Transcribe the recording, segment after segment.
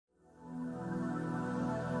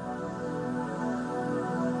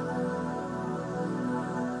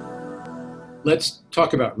Let's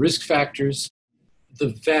talk about risk factors. The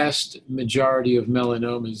vast majority of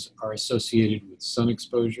melanomas are associated with sun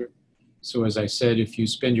exposure. So as I said, if you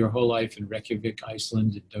spend your whole life in Reykjavik,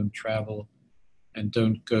 Iceland, and don't travel and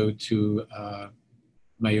don't go to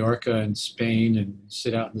Mallorca and Spain and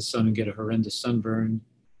sit out in the sun and get a horrendous sunburn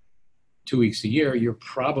 2 weeks a year, you're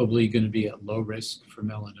probably going to be at low risk for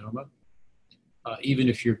melanoma. Even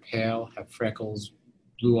if you're pale, have freckles,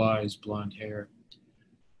 blue eyes, blonde hair.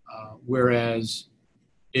 Whereas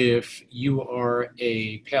if you are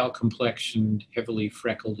a pale complexioned, heavily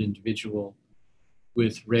freckled individual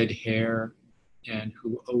with red hair and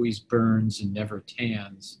who always burns and never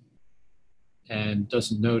tans and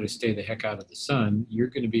doesn't know to stay the heck out of the sun, you're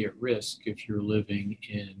going to be at risk if you're living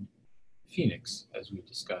in Phoenix, as we've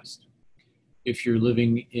discussed. If you're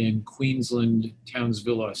living in Queensland,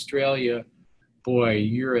 Townsville, Australia, boy,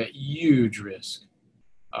 you're at huge risk.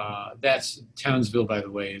 That's Townsville, by the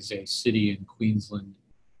way, is a city in Queensland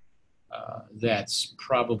that's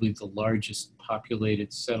probably the largest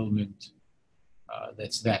populated settlement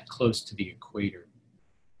that's that close to the equator,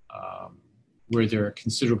 where there are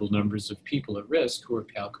considerable numbers of people at risk who are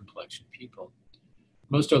pale complexion people.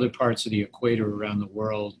 Most other parts of the equator around the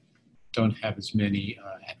world don't have as many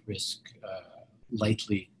at-risk,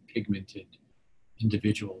 lightly pigmented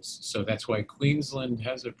individuals. So that's why Queensland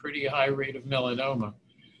has a pretty high rate of melanoma.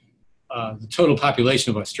 The total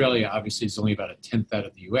population of Australia obviously is only about 1/10 out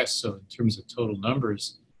of the US, so in terms of total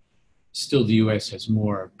numbers, still the US has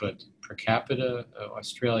more, but per capita,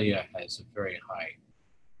 Australia has a very high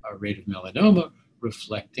rate of melanoma,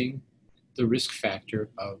 reflecting the risk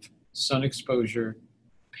factor of sun exposure,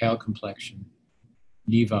 pale complexion,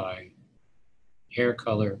 nevi, hair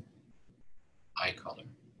color, eye color.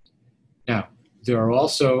 Now, there are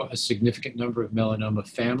also a significant number of melanoma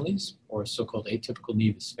families, or so-called atypical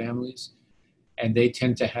nevus families, and they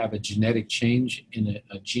tend to have a genetic change in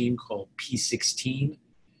a gene called P16.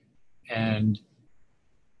 And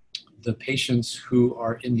the patients who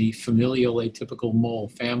are in the familial atypical mole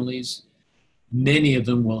families, many of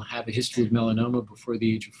them will have a history of melanoma before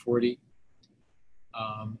the age of 40.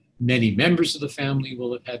 Many members of the family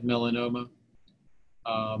will have had melanoma.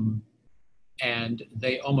 And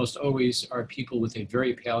they almost always are people with a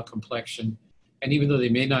very pale complexion. And even though they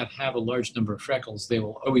may not have a large number of freckles, they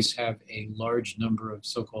will always have a large number of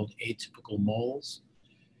so-called atypical moles.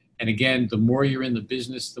 And again, the more you're in the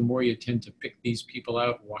business, the more you tend to pick these people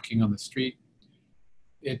out walking on the street.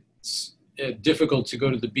 It's difficult to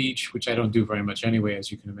go to the beach, which I don't do very much anyway,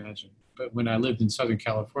 as you can imagine. But when I lived in Southern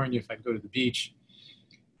California, if I'd go to the beach,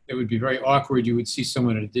 it would be very awkward. You would see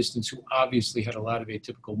someone at a distance who obviously had a lot of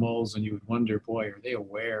atypical moles, and you would wonder, boy, are they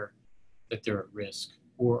aware that they're at risk?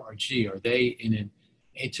 Or, gee, are they in an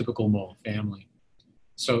atypical mole family?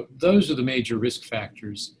 So those are the major risk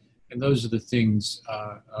factors, and those are the things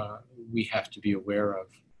we have to be aware of.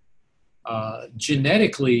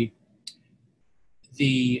 Genetically,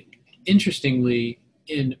 interestingly,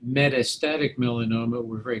 in metastatic melanoma,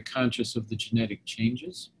 we're very conscious of the genetic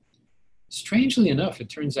changes. Strangely enough, it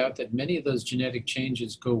turns out that many of those genetic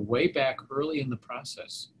changes go way back early in the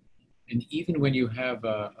process. And even when you have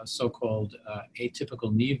a so-called atypical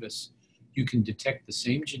nevus, you can detect the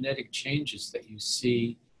same genetic changes that you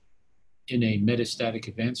see in a metastatic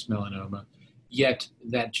advanced melanoma, yet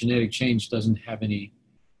that genetic change doesn't have any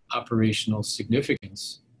operational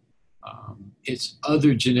significance. It's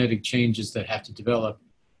other genetic changes that have to develop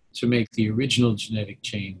to make the original genetic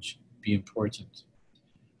change be important.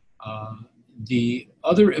 The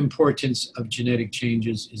other importance of genetic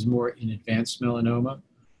changes is more in advanced melanoma,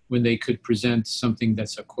 when they could present something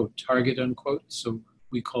that's a quote target unquote. So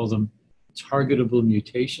we call them targetable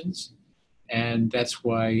mutations, and that's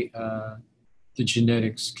why the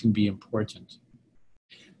genetics can be important.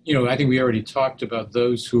 You know, I think we already talked about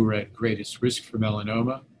those who are at greatest risk for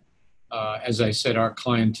melanoma. As I said, our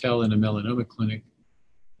clientele in a melanoma clinic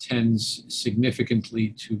tends significantly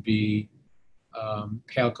to be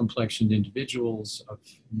pale complexioned individuals of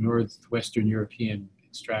Northwestern European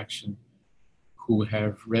extraction who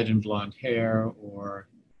have red and blonde hair or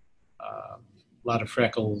a lot of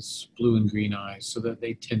freckles, blue and green eyes, so that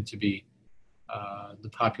they tend to be the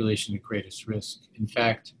population at greatest risk. In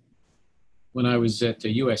fact, when I was at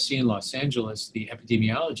the USC in Los Angeles, the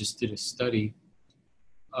epidemiologist did a study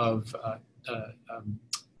of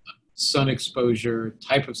sun exposure,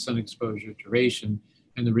 type of sun exposure, duration,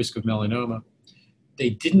 and the risk of melanoma. They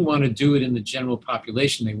didn't want to do it in the general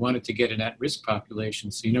population. They wanted to get an at-risk population.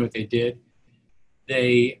 So you know what they did?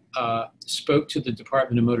 They spoke to the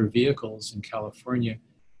Department of Motor Vehicles in California,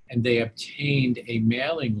 and they obtained a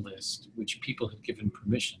mailing list, which people had given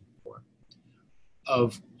permission for,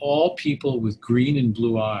 of all people with green and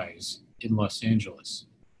blue eyes in Los Angeles.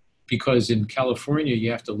 Because in California,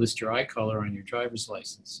 you have to list your eye color on your driver's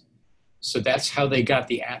license. So that's how they got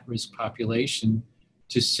the at-risk population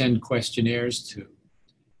to send questionnaires to.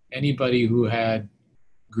 Anybody who had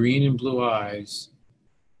green and blue eyes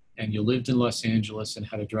and you lived in Los Angeles and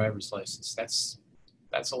had a driver's license, that's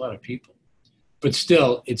a lot of people. But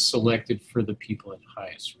still, it's selected for the people at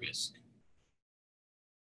highest risk.